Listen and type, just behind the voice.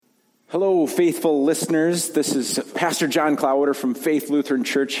Hello, faithful listeners. This is Pastor John Klawiter from Faith Lutheran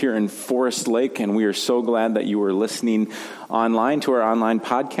Church here in Forest Lake, and we are so glad that you are listening online to our online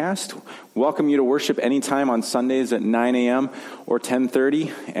podcast. Welcome you to worship anytime on Sundays at 9 a.m. or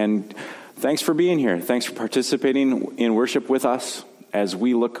 10:30, and thanks for being here. Thanks for participating in worship with us as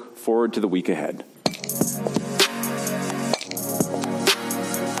we look forward to the week ahead.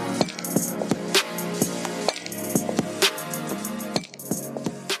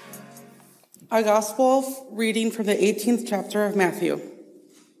 Our gospel reading from the 18th chapter of Matthew.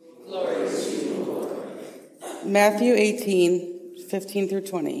 Glory to you, Lord. Matthew 18:15 through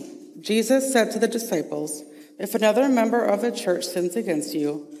 20. Jesus said to the disciples, "If another member of a church sins against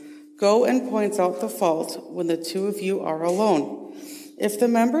you, go and point out the fault when the two of you are alone. If the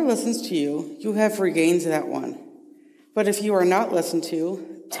member listens to you, you have regained that one. But if you are not listened to,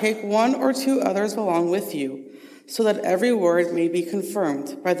 take one or two others along with you, so that every word may be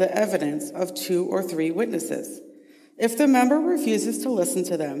confirmed by the evidence of 2 or 3 witnesses. If the member refuses to listen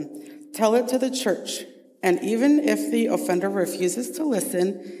to them, tell it to the church. And even if the offender refuses to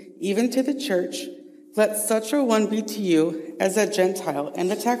listen, even to the church, let such a one be to you as a Gentile and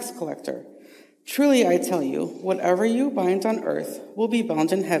a tax collector. Truly I tell you, whatever you bind on earth will be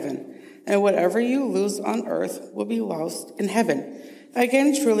bound in heaven, and whatever you loose on earth will be loosed in heaven.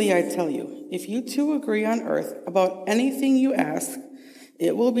 Again, truly I tell you, if you two agree on earth about anything you ask,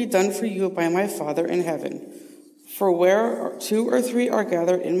 it will be done for you by my Father in heaven. For where 2 or 3 are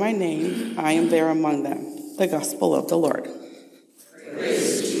gathered in my name, I am there among them." The gospel of the Lord.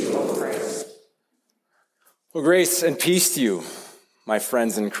 Praise to you, O Christ. Well, grace and peace to you, my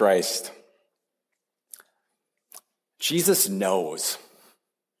friends in Christ. Jesus knows.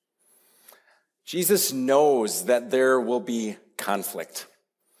 Jesus knows that there will be conflict.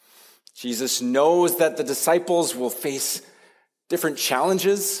 Jesus knows that the disciples will face different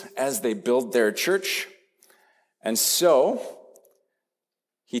challenges as they build their church. And so,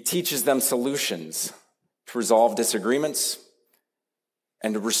 he teaches them solutions to resolve disagreements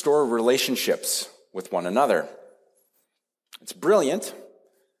and to restore relationships with one another. It's brilliant,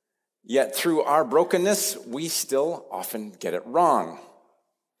 yet through our brokenness, we still often get it wrong.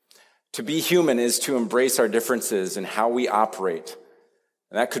 To be human is to embrace our differences in how we operate.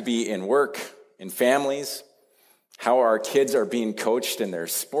 And that could be in work, in families, how our kids are being coached in their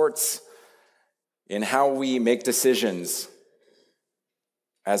sports, in how we make decisions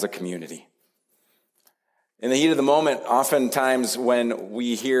as a community. In the heat of the moment, oftentimes when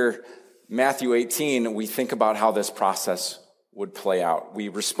we hear Matthew 18, we think about how this process would play out. We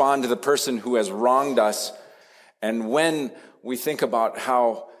respond to the person who has wronged us, and when we think about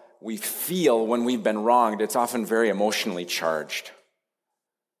how we feel when we've been wronged, it's often very emotionally charged.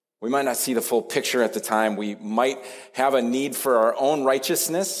 We might not see the full picture at the time. We might have a need for our own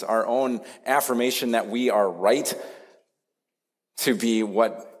righteousness, our own affirmation that we are right to be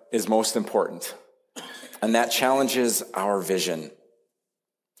what is most important. And that challenges our vision.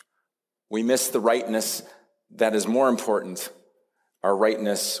 We miss the rightness that is more important, our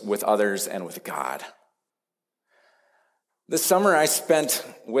rightness with others and with God. This summer, I spent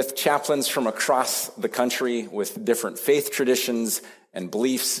with chaplains from across the country with different faith traditions and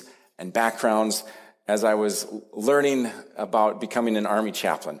beliefs and backgrounds as I was learning about becoming an Army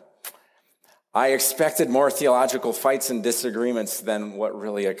chaplain. I expected more theological fights and disagreements than what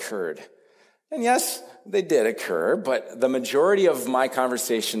really occurred. And yes, they did occur, but the majority of my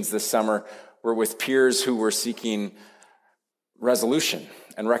conversations this summer were with peers who were seeking resolution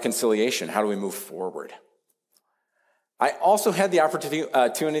and reconciliation. How do we move forward? I also had the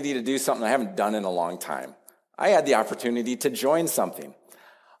opportunity to do something I haven't done in a long time. I had the opportunity to join something.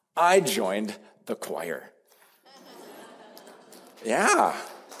 I joined the choir. Yeah.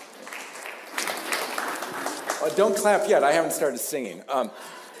 Oh, don't clap yet. I haven't started singing.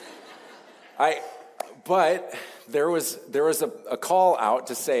 But there was a call out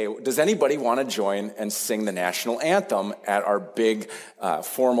to say, does anybody want to join and sing the national anthem at our big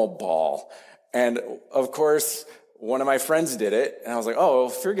formal ball? And of course, one of my friends did it, and I was like, oh,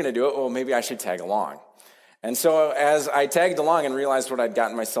 if you're going to do it, well, maybe I should tag along. And so as I tagged along and realized what I'd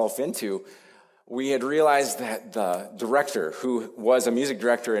gotten myself into, we had realized that the director, who was a music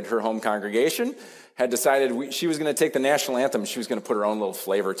director in her home congregation, had decided she was going to take the national anthem, she was going to put her own little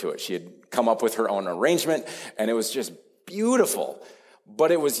flavor to it. She had come up with her own arrangement, and it was just beautiful.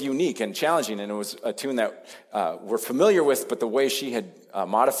 But it was unique and challenging, and it was a tune that we're familiar with, but the way she had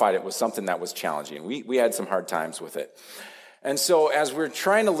modified it was something that was challenging. We had some hard times with it. And so as we're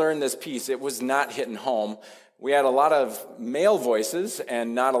trying to learn this piece, it was not hitting home. We had a lot of male voices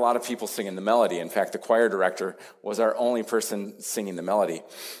and not a lot of people singing the melody. In fact, the choir director was our only person singing the melody.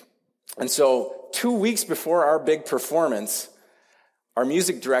 And so 2 weeks before our big performance, our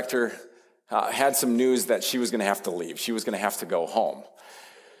music director had some news that she was going to have to leave. She was going to have to go home.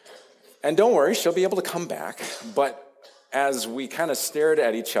 And don't worry, she'll be able to come back. But as we kind of stared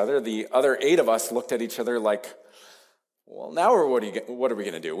at each other, the other 8 of us looked at each other like, well, now what are we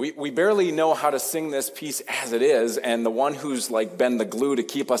going to do? We barely know how to sing this piece as it is, and the one who's like been the glue to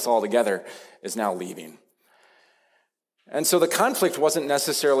keep us all together is now leaving. And so the conflict wasn't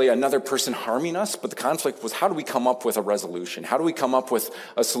necessarily another person harming us, but the conflict was, how do we come up with a resolution? How do we come up with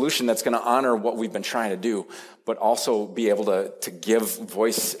a solution that's going to honor what we've been trying to do, but also be able to give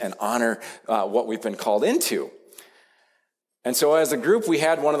voice and honor what we've been called into? And so as a group, we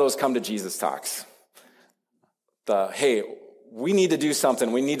had one of those come to Jesus talks. Hey, we need to do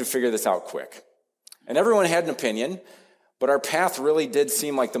something. We need to figure this out quick. And everyone had an opinion. But our path really did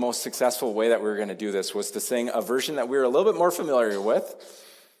seem like the most successful way that we were going to do this was to sing a version that we were a little bit more familiar with,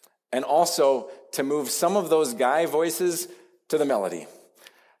 and also to move some of those guy voices to the melody.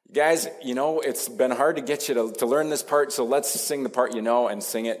 Guys, it's been hard to get you to learn this part, so let's sing the part you know and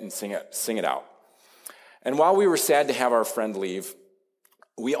sing it out. And while we were sad to have our friend leave,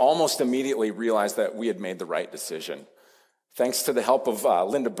 we almost immediately realized that we had made the right decision. Thanks to the help of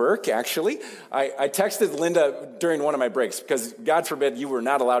Linda Burke, actually. I texted Linda during one of my breaks because, God forbid, you were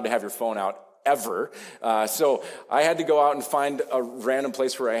not allowed to have your phone out ever. So I had to go out and find a random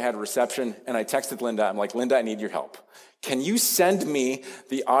place where I had reception, and I texted Linda. I'm like, Linda, I need your help. Can you send me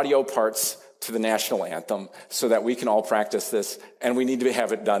the audio parts to the national anthem so that we can all practice this, and we need to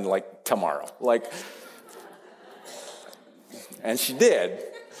have it done, tomorrow. And she did.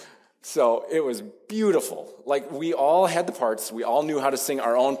 So it was beautiful. We all had the parts. We all knew how to sing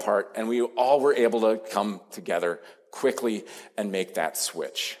our own part, and we all were able to come together quickly and make that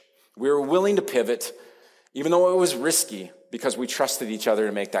switch. We were willing to pivot, even though it was risky, because we trusted each other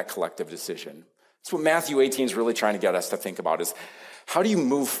to make that collective decision. That's what Matthew 18 is really trying to get us to think about, is how do you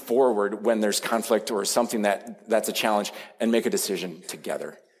move forward when there's conflict or something that's a challenge and make a decision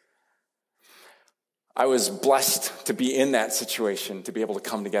together? I was blessed to be in that situation, to be able to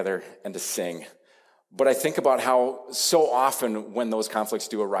come together and to sing. But I think about how so often when those conflicts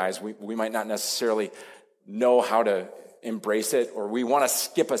do arise, we might not necessarily know how to embrace it, or we want to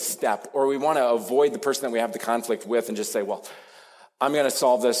skip a step, or we want to avoid the person that we have the conflict with and just say, well, I'm going to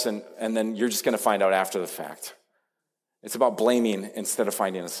solve this, and then you're just going to find out after the fact. It's about blaming instead of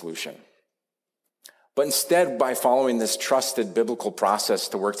finding a solution. But instead, by following this trusted biblical process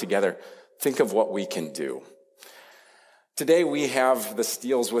to work together, think of what we can do. Today, we have the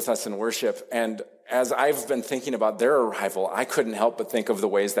Steeles with us in worship, and as I've been thinking about their arrival, I couldn't help but think of the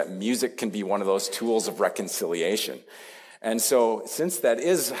ways that music can be one of those tools of reconciliation. And so, since that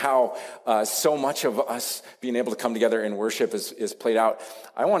is how so much of us being able to come together in worship is played out,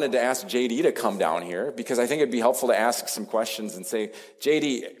 I wanted to ask JD to come down here, because I think it'd be helpful to ask some questions and say,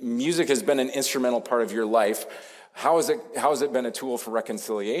 JD, music has been an instrumental part of your life. How has it been a tool for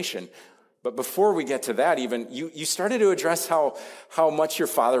reconciliation? But before we get to that, even, you started to address how much your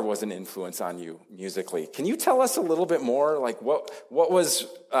father was an influence on you musically. Can you tell us a little bit more? What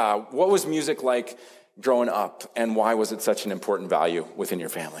was music like growing up, and why was it such an important value within your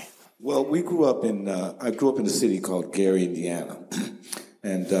family? Well, I grew up in a city called Gary, Indiana.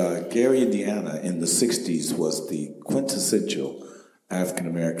 And Gary, Indiana in the 60s was the quintessential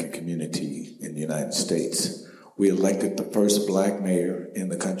African-American community in the United States. We elected the first black mayor in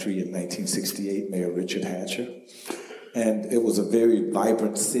the country in 1968, Mayor Richard Hatcher. And it was a very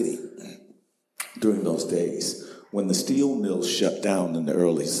vibrant city during those days. When the steel mills shut down in the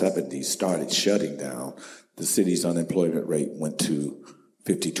early 70s, started shutting down, the city's unemployment rate went to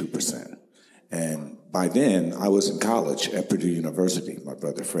 52%. And by then, I was in college at Purdue University. My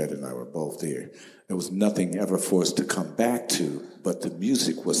brother Fred and I were both there. There was nothing ever for us to come back to, but the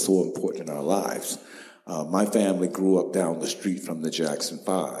music was so important in our lives. My family grew up down the street from the Jackson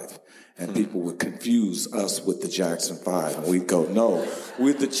 5, and people would confuse us with the Jackson 5, and we'd go, no,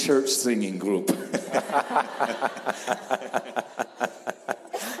 we're the church singing group.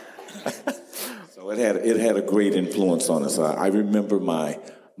 So it had a great influence on us. I remember my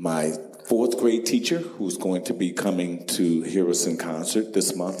fourth grade teacher, who's going to be coming to hear us in concert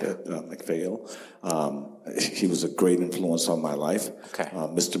this month at McPhail. He was a great influence on my life. Okay.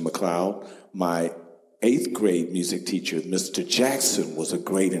 Mr. McLeod, my 8th grade music teacher, Mr. Jackson, was a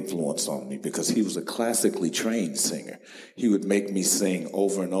great influence on me because he was a classically trained singer. He would make me sing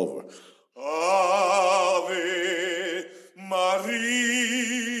over and over, Ave Maria.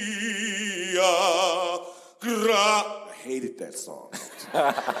 I hated that song.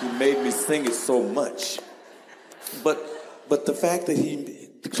 He made me sing it so much. But the fact that he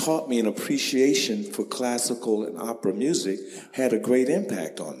taught me an appreciation for classical and opera music, had a great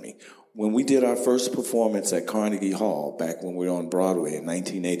impact on me. When we did our first performance at Carnegie Hall, back when we were on Broadway in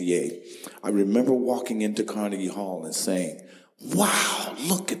 1988, I remember walking into Carnegie Hall and saying, wow,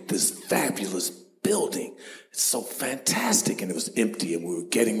 look at this fabulous building. It's so fantastic. And it was empty, and we were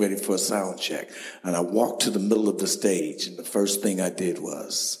getting ready for a sound check. And I walked to the middle of the stage, and the first thing I did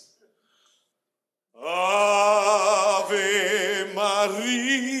was, Ave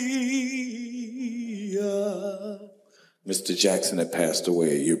Maria. Mr. Jackson had passed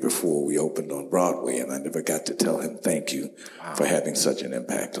away a year before we opened on Broadway, and I never got to tell him thank you for having such an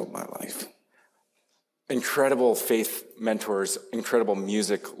impact on my life. Incredible faith mentors, incredible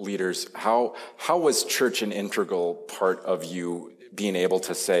music leaders. How was church an integral part of you being able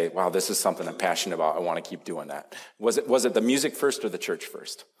to say, wow, this is something I'm passionate about, I want to keep doing that? Was it the music first or the church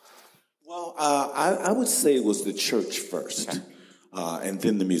first? Well, I would say it was the church first, okay, and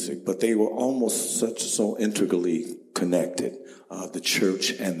then the music, but they were almost so integrally connected. The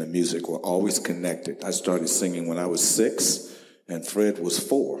church and the music were always connected. I started singing when I was 6, and Fred was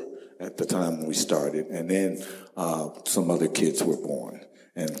 4 at the time when we started, and then some other kids were born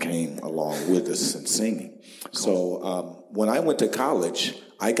and came along with us in singing. So when I went to college,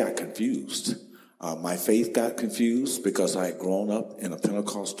 I got confused. My faith got confused because I had grown up in a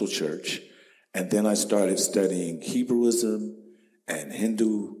Pentecostal church, and then I started studying Hebrewism and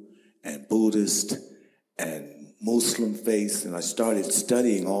Hindu and Buddhist and Muslim faiths, and I started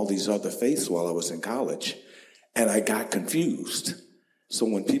studying all these other faiths while I was in college, and I got confused. So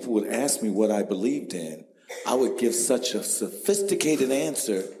when people would ask me what I believed in, I would give such a sophisticated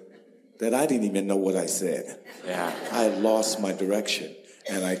answer that I didn't even know what I said. Yeah, I had lost my direction.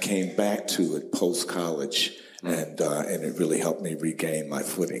 And I came back to it post-college, and it really helped me regain my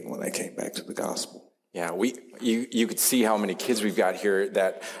footing when I came back to the gospel. Yeah, you could see how many kids we've got here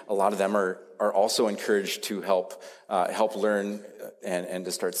that a lot of them are also encouraged to help learn and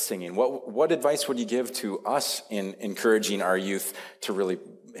to start singing. What advice would you give to us in encouraging our youth to really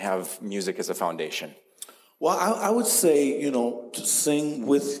have music as a foundation? Well, I would say, to sing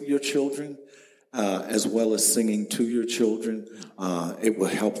with your children, as well as singing to your children. It will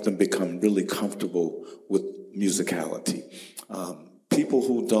help them become really comfortable with musicality. People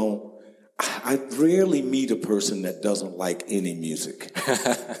who don't, I rarely meet a person that doesn't like any music.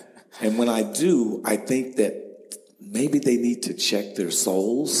 And when I do, I think that maybe they need to check their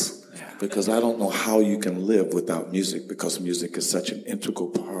souls, because I don't know how you can live without music, because music is such an integral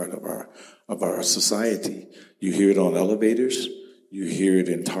part of our society. You hear it on elevators, you hear it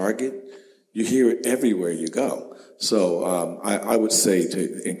in Target, you hear it everywhere you go. So I would say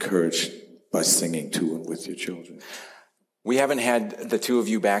to encourage by singing to and with your children. We haven't had the two of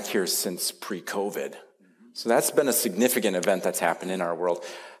you back here since pre-COVID. So that's been a significant event that's happened in our world.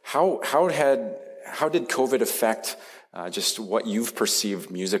 How did COVID affect just what you've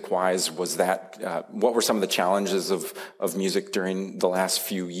perceived music-wise? Was that what were some of the challenges of music during the last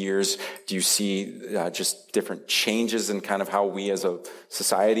few years? Do you see just different changes in kind of how we as a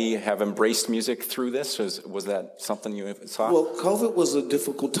society have embraced music through this? Was that something you saw? Well, COVID was a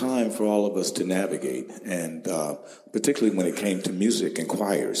difficult time for all of us to navigate, and particularly when it came to music and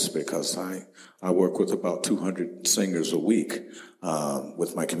choirs, because I work with about 200 singers a week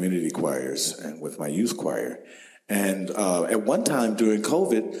with my community choirs and with my youth choir. And at one time during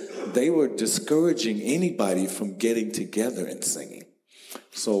COVID, they were discouraging anybody from getting together and singing.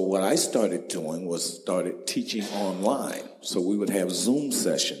 So what I started doing was started teaching online. So we would have Zoom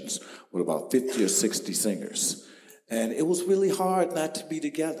sessions with about 50 or 60 singers. And it was really hard not to be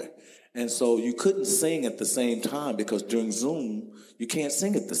together. And so you couldn't sing at the same time, because during Zoom, you can't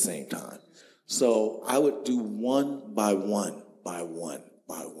sing at the same time. So I would do one by one, by one,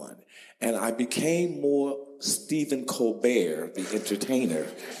 by one. And I became more Stephen Colbert, the entertainer,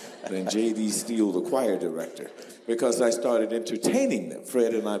 than JD Steele, the choir director, because I started entertaining them.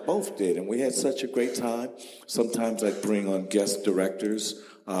 Fred and I both did, and we had such a great time. Sometimes I'd bring on guest directors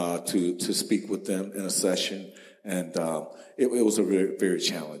to speak with them in a session, and it was a very, very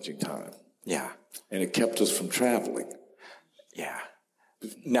challenging time. Yeah. And it kept us from traveling. Yeah.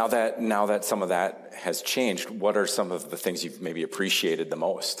 Now that some of that has changed, what are some of the things you've maybe appreciated the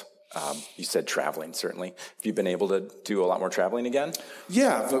most? You said traveling, certainly. Have you been able to do a lot more traveling again?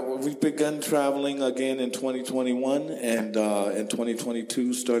 Yeah, we've begun traveling again in 2021, and in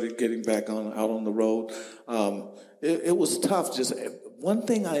 2022 started getting back out on the road. It was tough. Just one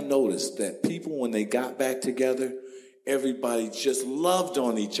thing I noticed, that people, when they got back together, everybody just loved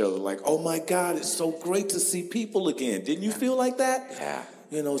on each other. Like, oh my God, it's so great to see people again. Didn't you feel like that? Yeah.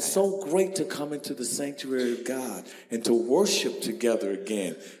 You know, it's so great to come into the sanctuary of God and to worship together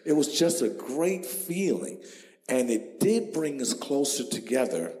again. It was just a great feeling. And it did bring us closer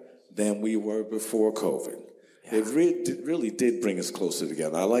together than we were before COVID. Yeah. It really did bring us closer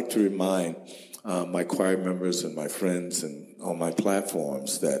together. I like to remind my choir members and my friends and on my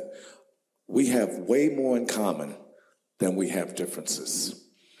platforms that we have way more in common than we have differences.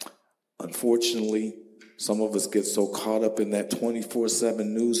 Unfortunately, some of us get so caught up in that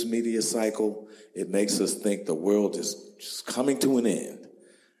 24/7 news media cycle, it makes us think the world is just coming to an end,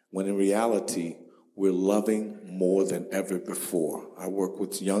 when in reality, we're loving more than ever before. I work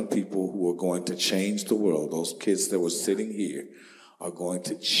with young people who are going to change the world. Those kids that were sitting here are going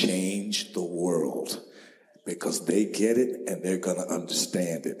to change the world because they get it and they're going to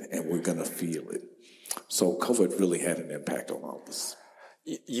understand it and we're going to feel it. So COVID really had an impact on all this.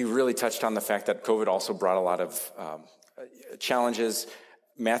 You really touched on the fact that COVID also brought a lot of challenges.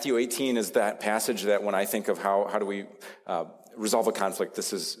 Matthew 18 is that passage that when I think of how do we resolve a conflict,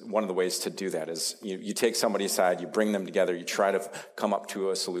 this is one of the ways to do that is you take somebody aside, you bring them together, you try to come up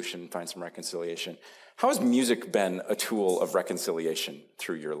to a solution, find some reconciliation. How has music been a tool of reconciliation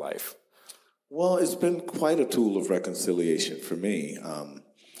through your life? Well, it's been quite a tool of reconciliation for me.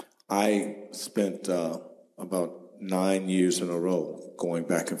 I spent about 9 years in a row going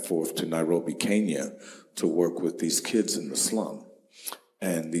back and forth to Nairobi, Kenya to work with these kids in the slum.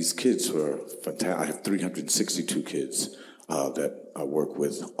 And these kids were fantastic. I have 362 kids that I work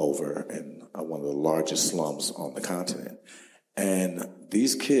with over in one of the largest slums on the continent. And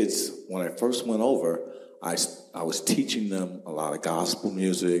these kids, when I first went over, I was teaching them a lot of gospel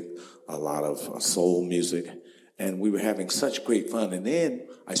music, a lot of soul music, and we were having such great fun. And then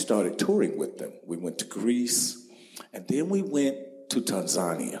I started touring with them. We went to Greece, and then we went to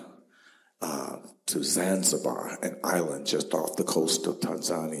Tanzania, to Zanzibar, an island just off the coast of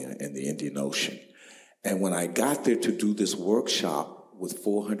Tanzania in the Indian Ocean. And when I got there to do this workshop with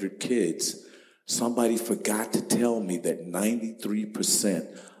 400 kids, somebody forgot to tell me that 93%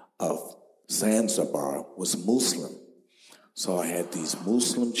 of Zanzibar was Muslim. So I had these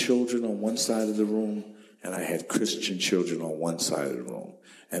Muslim children on one side of the room, and I had Christian children on one side of the room.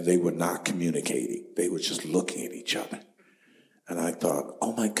 And they were not communicating. They were just looking at each other. And I thought,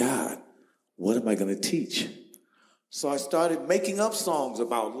 oh my God, what am I going to teach? So I started making up songs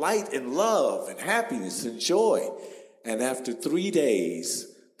about light and love and happiness and joy. And after 3 days,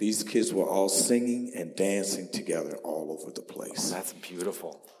 these kids were all singing and dancing together all over the place. Oh, that's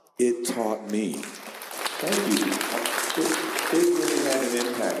beautiful. It taught me. Thank you. It really had an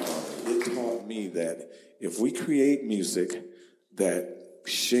impact on me. It taught me that if we create music that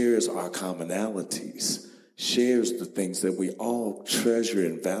shares our commonalities, shares the things that we all treasure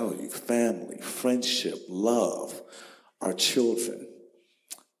and value, family, friendship, love, our children,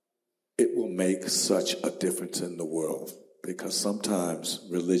 it will make such a difference in the world, because sometimes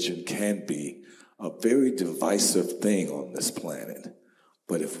religion can be a very divisive thing on this planet.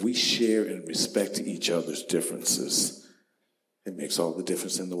 But if we share and respect each other's differences, it makes all the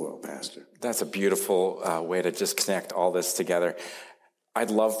difference in the world, Pastor. That's a beautiful way to just connect all this together.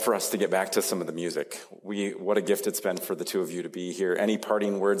 I'd love for us to get back to some of the music. What a gift it's been for the two of you to be here. Any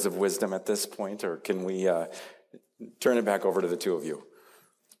parting words of wisdom at this point, or can we turn it back over to the two of you?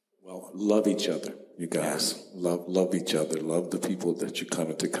 Well, love each other, you guys. Yeah. Love each other. Love the people that you come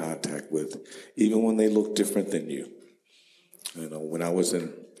into contact with, even when they look different than you. You know, when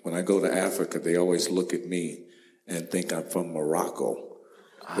I go to Africa, they always look at me and think I'm from Morocco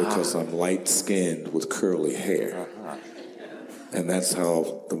because I'm light-skinned with curly hair. And that's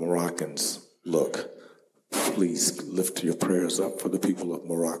how the Moroccans look. Please lift your prayers up for the people of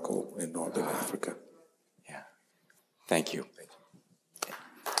Morocco in Northern Africa. Yeah. Thank you.